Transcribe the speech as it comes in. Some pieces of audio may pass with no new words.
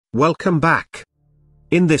Welcome back.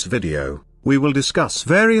 In this video, we will discuss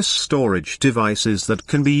various storage devices that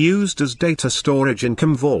can be used as data storage in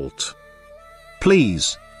CommVault.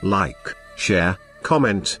 Please, like, share,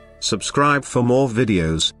 comment, subscribe for more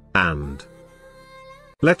videos, and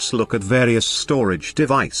let's look at various storage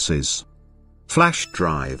devices. Flash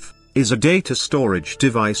drive is a data storage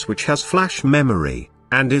device which has flash memory,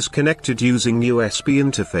 and is connected using USB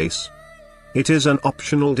interface. It is an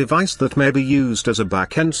optional device that may be used as a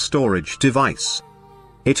back-end storage device.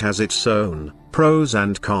 It has its own pros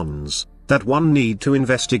and cons that one need to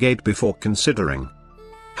investigate before considering.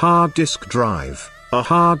 Hard disk drive. A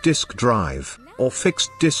hard disk drive, or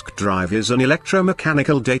fixed disk drive, is an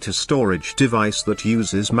electromechanical data storage device that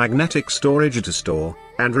uses magnetic storage to store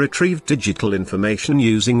and retrieve digital information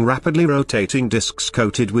using rapidly rotating disks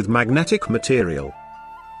coated with magnetic material.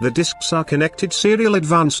 The disks are connected serial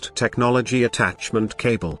advanced technology attachment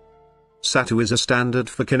cable. SATA is a standard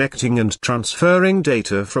for connecting and transferring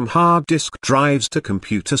data from hard disk drives to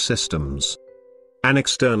computer systems. An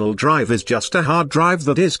external drive is just a hard drive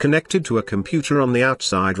that is connected to a computer on the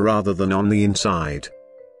outside rather than on the inside.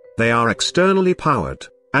 They are externally powered,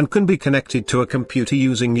 and can be connected to a computer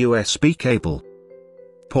using USB cable.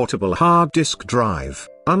 Portable hard disk drive.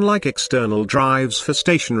 Unlike external drives for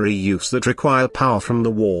stationary use that require power from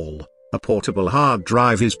the wall, a portable hard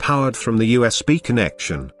drive is powered from the USB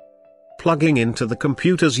connection. Plugging into the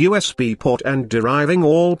computer's USB port and deriving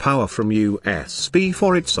all power from USB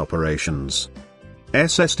for its operations.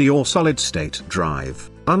 SSD or solid-state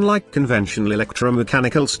drive. Unlike conventional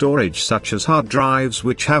electromechanical storage such as hard drives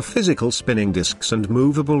which have physical spinning disks and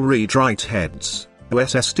movable read-write heads,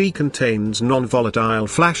 SSD contains non-volatile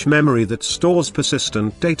flash memory that stores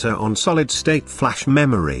persistent data on solid-state flash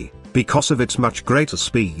memory, because of its much greater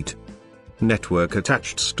speed.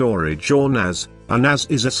 Network-attached storage or NAS. A NAS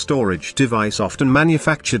is a storage device often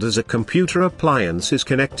manufactured as a computer appliance is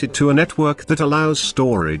connected to a network that allows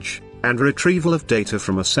storage and retrieval of data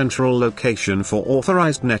from a central location for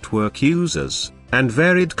authorized network users and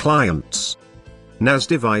varied clients. NAS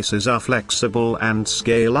devices are flexible and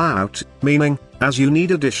scale out, meaning, as you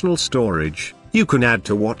need additional storage, you can add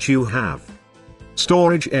to what you have.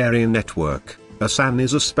 Storage Area Network. A SAN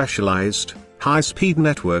is a specialized, high-speed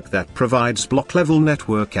network that provides block-level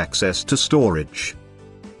network access to storage.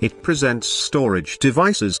 It presents storage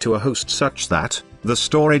devices to a host such that the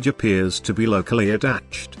storage appears to be locally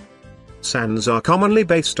attached. SANs are commonly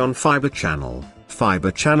based on fiber channel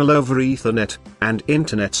over Ethernet, and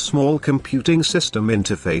Internet Small Computing System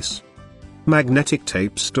Interface. Magnetic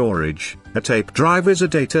tape storage. A tape drive is a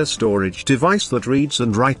data storage device that reads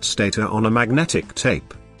and writes data on a magnetic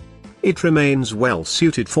tape. It remains well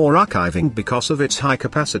suited for archiving because of its high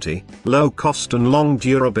capacity, low cost and long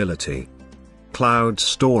durability. Cloud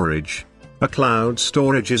storage. A cloud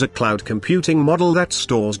storage is a cloud computing model that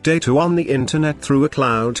stores data on the internet through a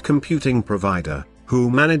cloud computing provider, who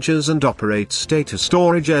manages and operates data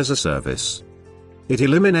storage as a service. It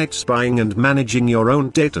eliminates buying and managing your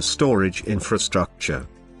own data storage infrastructure.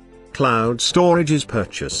 Cloud storage is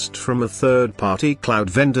purchased from a third-party cloud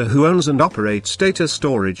vendor who owns and operates data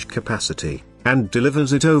storage capacity, and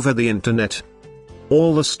delivers it over the internet.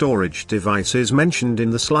 All the storage devices mentioned in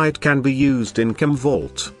the slide can be used in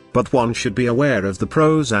CommVault, but one should be aware of the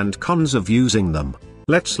pros and cons of using them.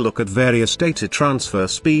 Let's look at various data transfer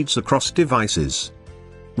speeds across devices.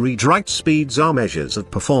 Read-write speeds are measures of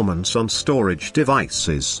performance on storage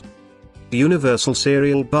devices. Universal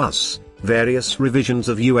Serial Bus. Various revisions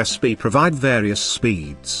of USB provide various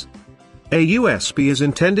speeds. A USB is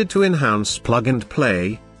intended to enhance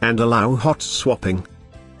plug-and-play, and allow hot swapping.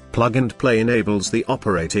 Plug-and-play enables the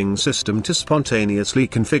operating system to spontaneously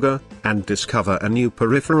configure and discover a new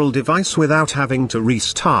peripheral device without having to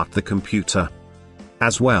restart the computer.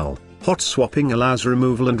 As well, hot swapping allows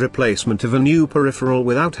removal and replacement of a new peripheral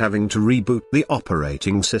without having to reboot the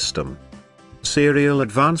operating system. Serial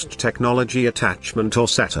Advanced Technology Attachment or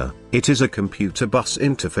SATA. It is a computer bus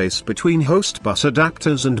interface between host bus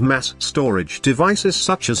adapters and mass storage devices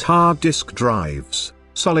such as hard disk drives,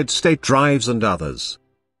 solid-state drives and others.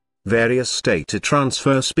 Various data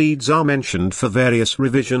transfer speeds are mentioned for various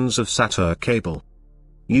revisions of SATA cable.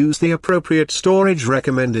 Use the appropriate storage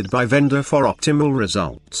recommended by vendor for optimal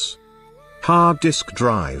results. Hard disk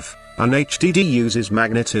drive. An HDD uses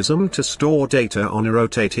magnetism to store data on a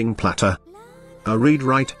rotating platter. A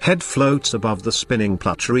read-write head floats above the spinning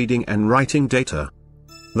platter reading and writing data.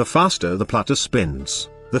 The faster the platter spins,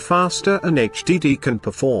 the faster an HDD can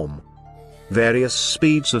perform. Various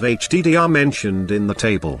speeds of HDD are mentioned in the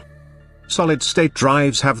table. Solid-state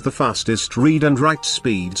drives have the fastest read and write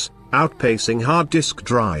speeds, outpacing hard disk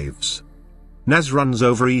drives. NAS runs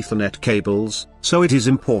over Ethernet cables, so it is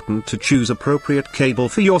important to choose appropriate cable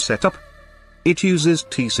for your setup. It uses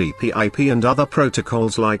TCP/IP and other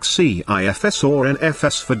protocols like CIFS or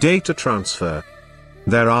NFS for data transfer.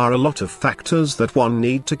 There are a lot of factors that one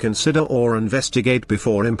need to consider or investigate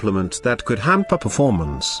before implement that could hamper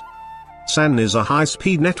performance. SAN is a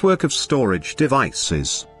high-speed network of storage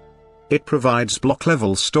devices. It provides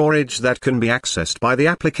block-level storage that can be accessed by the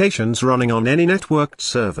applications running on any networked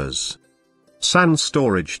servers. SAN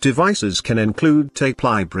storage devices can include tape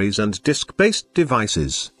libraries and disk-based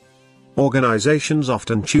devices. Organizations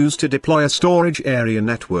often choose to deploy a storage area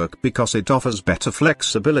network because it offers better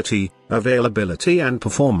flexibility, availability and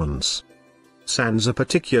performance. SANs are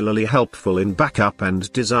particularly helpful in backup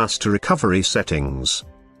and disaster recovery settings.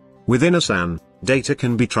 Within a SAN, data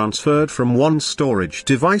can be transferred from one storage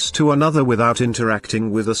device to another without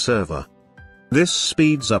interacting with a server. This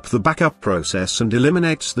speeds up the backup process and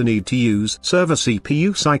eliminates the need to use server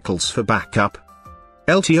CPU cycles for backup.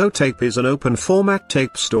 LTO tape is an open-format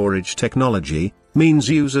tape storage technology, means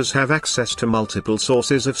users have access to multiple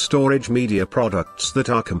sources of storage media products that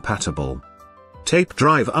are compatible. Tape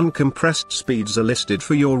drive uncompressed speeds are listed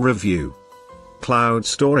for your review. Cloud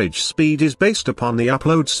storage speed is based upon the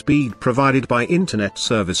upload speed provided by Internet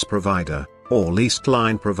Service Provider, or leased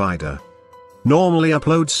line provider. Normally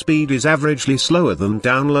upload speed is averagely slower than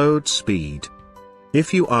download speed.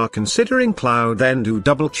 If you are considering cloud, then do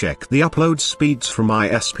double-check the upload speeds from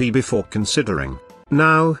ISP before considering.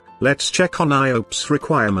 Now, let's check on IOPS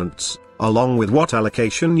requirements, along with what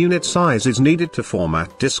allocation unit size is needed to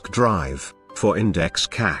format disk drive, for index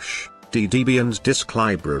cache, DDB and disk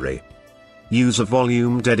library. Use a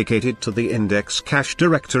volume dedicated to the index cache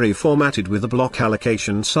directory formatted with a block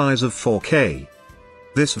allocation size of 4K.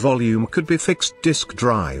 This volume could be fixed disk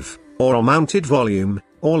drive, or a mounted volume,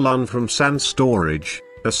 or LUN from SAN storage,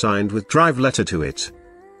 assigned with drive letter to it.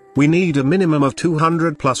 We need a minimum of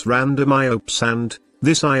 200 plus random IOPS, and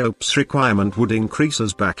this IOPS requirement would increase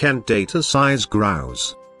as backend data size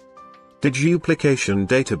grows. Deduplication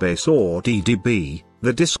database or DDB,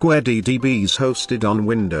 the disk where DDB is hosted on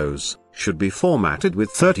Windows, should be formatted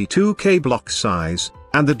with 32K block size,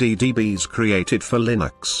 and the DDBs created for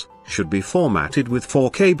Linux should be formatted with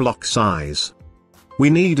 4K block size. We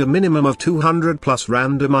need a minimum of 200 plus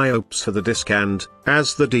random IOPS for the disk, and,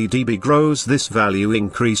 as the DDB grows, this value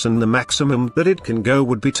increase, and the maximum that it can go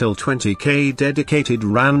would be till 20K dedicated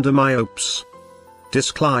random IOPS.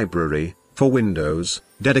 Disk library, for Windows,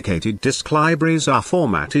 dedicated disk libraries are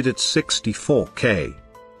formatted at 64K.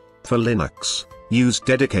 For Linux, use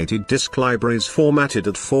dedicated disk libraries formatted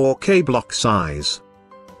at 4K block size.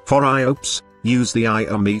 For IOPS, use the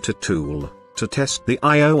IO meter tool to test the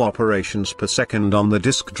I/O operations per second on the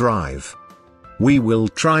disk drive. We will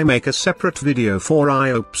try make a separate video for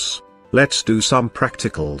IOPS. Let's do some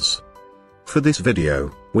practicals. For this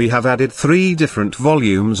video, we have added 3 different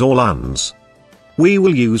volumes or LUNs. We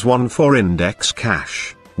will use one for index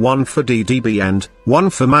cache, one for DDB and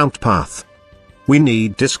one for mount path. We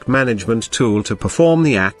need disk management tool to perform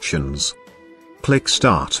the actions. Click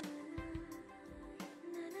Start.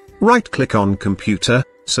 Right-click on Computer,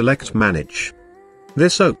 select Manage.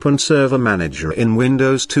 This open Server Manager in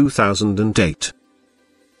Windows 2008.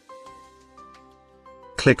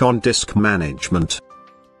 Click on Disk Management.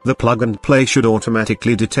 The plug-and-play should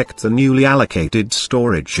automatically detect the newly allocated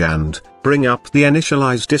storage and bring up the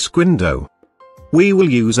Initialize Disk window. We will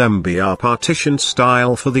use MBR partition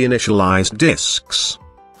style for the initialized disks.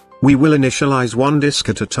 We will initialize one disk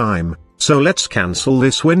at a time, so let's cancel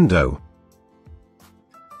this window.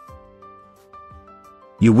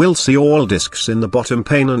 You will see all disks in the bottom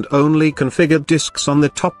pane and only configured disks on the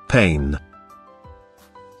top pane.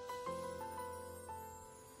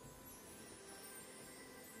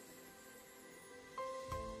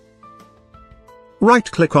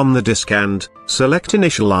 Right-click on the disk and select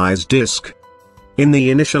Initialize Disk. In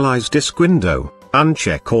the Initialize Disk window,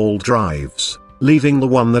 uncheck all drives, leaving the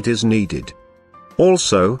one that is needed.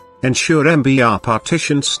 Also, ensure MBR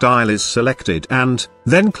partition style is selected and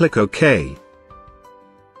then click OK.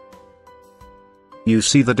 You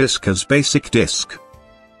see the disk as basic disk.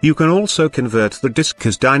 You can also convert the disk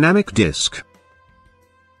as dynamic disk.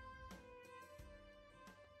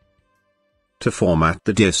 To format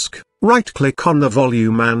the disk, right-click on the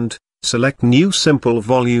volume and select New Simple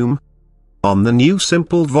Volume. On the New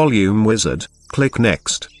Simple Volume wizard, click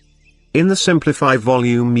Next. In the Simplify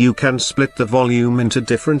volume you can split the volume into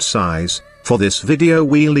different size. For this video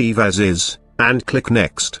we leave as is, and click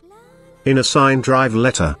Next. In Assign Drive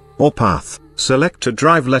Letter, or Path, select a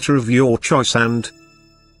drive letter of your choice and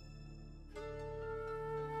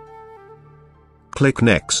click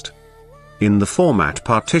Next. In the Format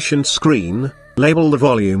partition screen, label the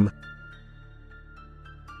volume.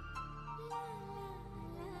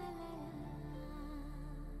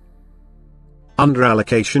 Under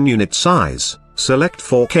Allocation Unit Size, select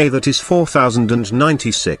 4K, that is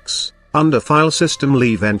 4096. Under File System,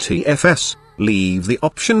 leave NTFS, leave the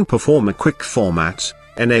option Perform a Quick Format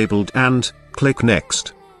enabled and click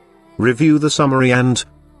Next. Review the summary and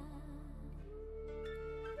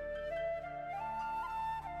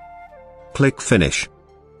click Finish.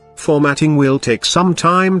 Formatting will take some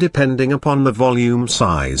time depending upon the volume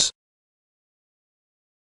size.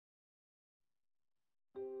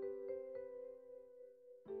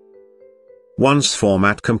 Once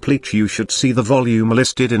format complete, you should see the volume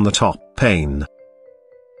listed in the top pane.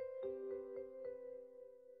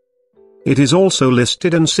 It is also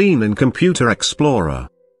listed and seen in Computer Explorer.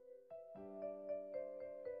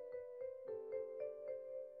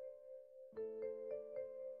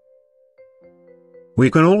 We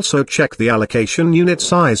can also check the allocation unit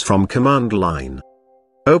size from command line.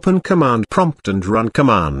 Open command prompt and run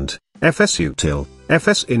command fsutil,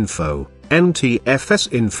 fsinfo,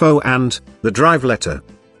 ntfsinfo and the drive letter.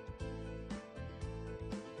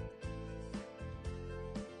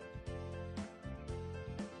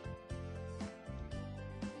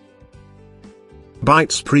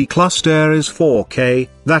 Bytes per cluster is 4K,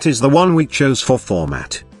 that is the one we chose for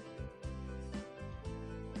format.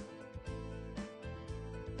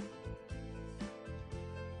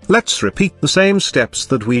 Let's repeat the same steps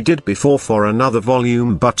that we did before for another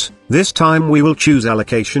volume, but this time we will choose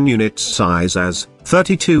allocation unit size as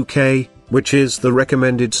 32K, which is the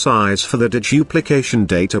recommended size for the deduplication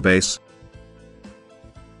database.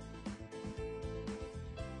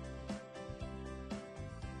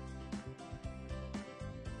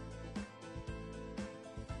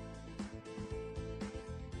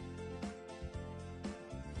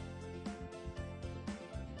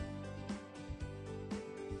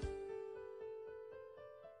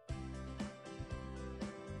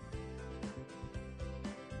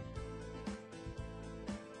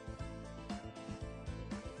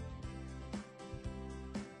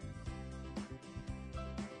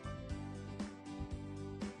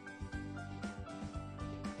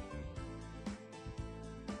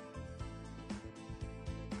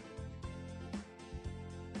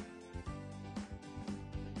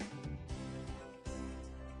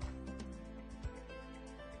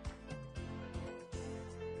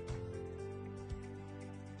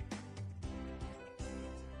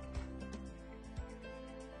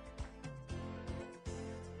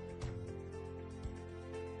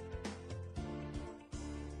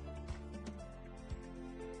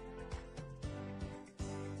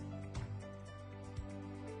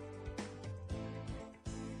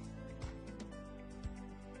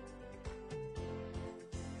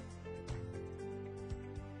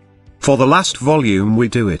 For the last volume we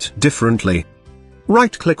do it differently.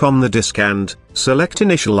 Right-click on the disk and select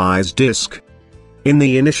Initialize Disk. In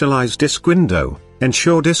the Initialize Disk window,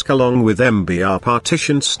 ensure Disk along with MBR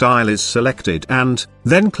partition style is selected and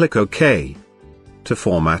then click OK. To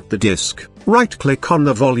format the disk, right-click on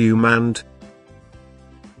the volume and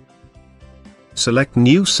select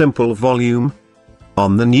New Simple Volume.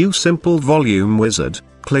 On the New Simple Volume wizard,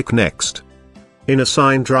 click Next. In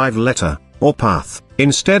Assign Drive Letter or Path,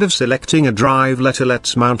 instead of selecting a drive letter,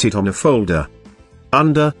 let's mount it on a folder.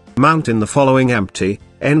 Under Mount in the following empty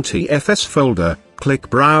NTFS folder, click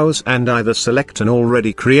Browse and either select an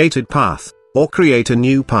already created path, or create a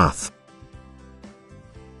new path.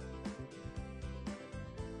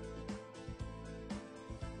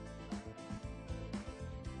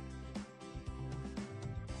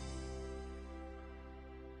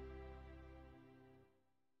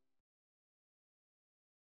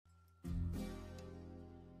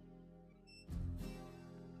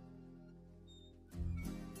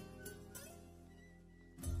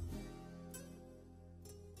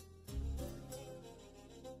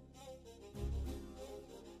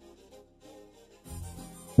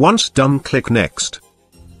 Once done, click Next.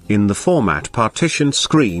 In the Format partition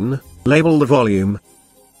screen, label the volume.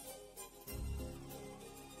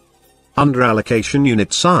 Under Allocation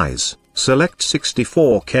Unit Size, select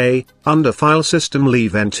 64K, under File System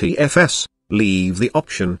leave NTFS, leave the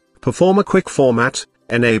option, Perform a Quick Format,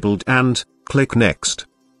 enabled and, click Next.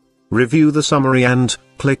 Review the summary and,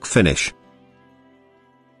 click Finish.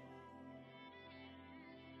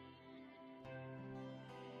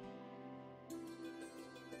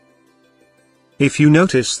 If you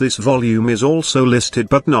notice, this volume is also listed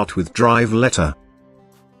but not with drive letter.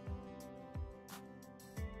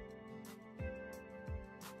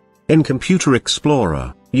 In Computer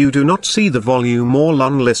Explorer, you do not see the volume or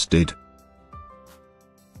LUN listed.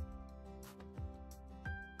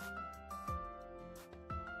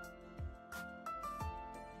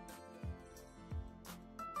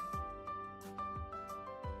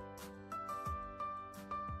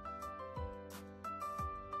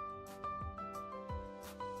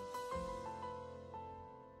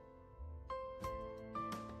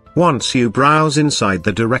 Once you browse inside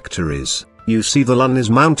the directories, you see the LUN is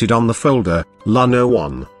mounted on the folder,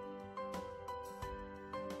 LUN01.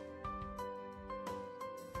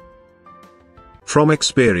 From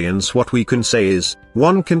experience, what we can say is,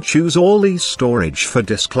 one can choose all these storage for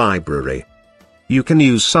disk library. You can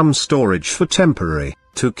use some storage for temporary,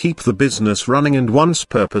 to keep the business running, and once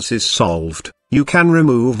purpose is solved, you can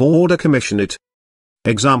remove or decommission it.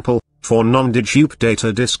 Example, for non-digUp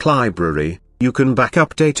data disk library, you can back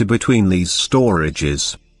up data between these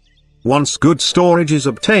storages. Once good storage is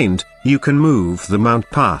obtained, you can move the mount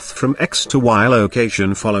path from X to Y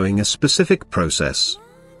location following a specific process.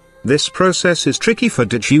 This process is tricky for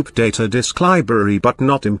digUp data disk library but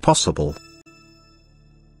not impossible.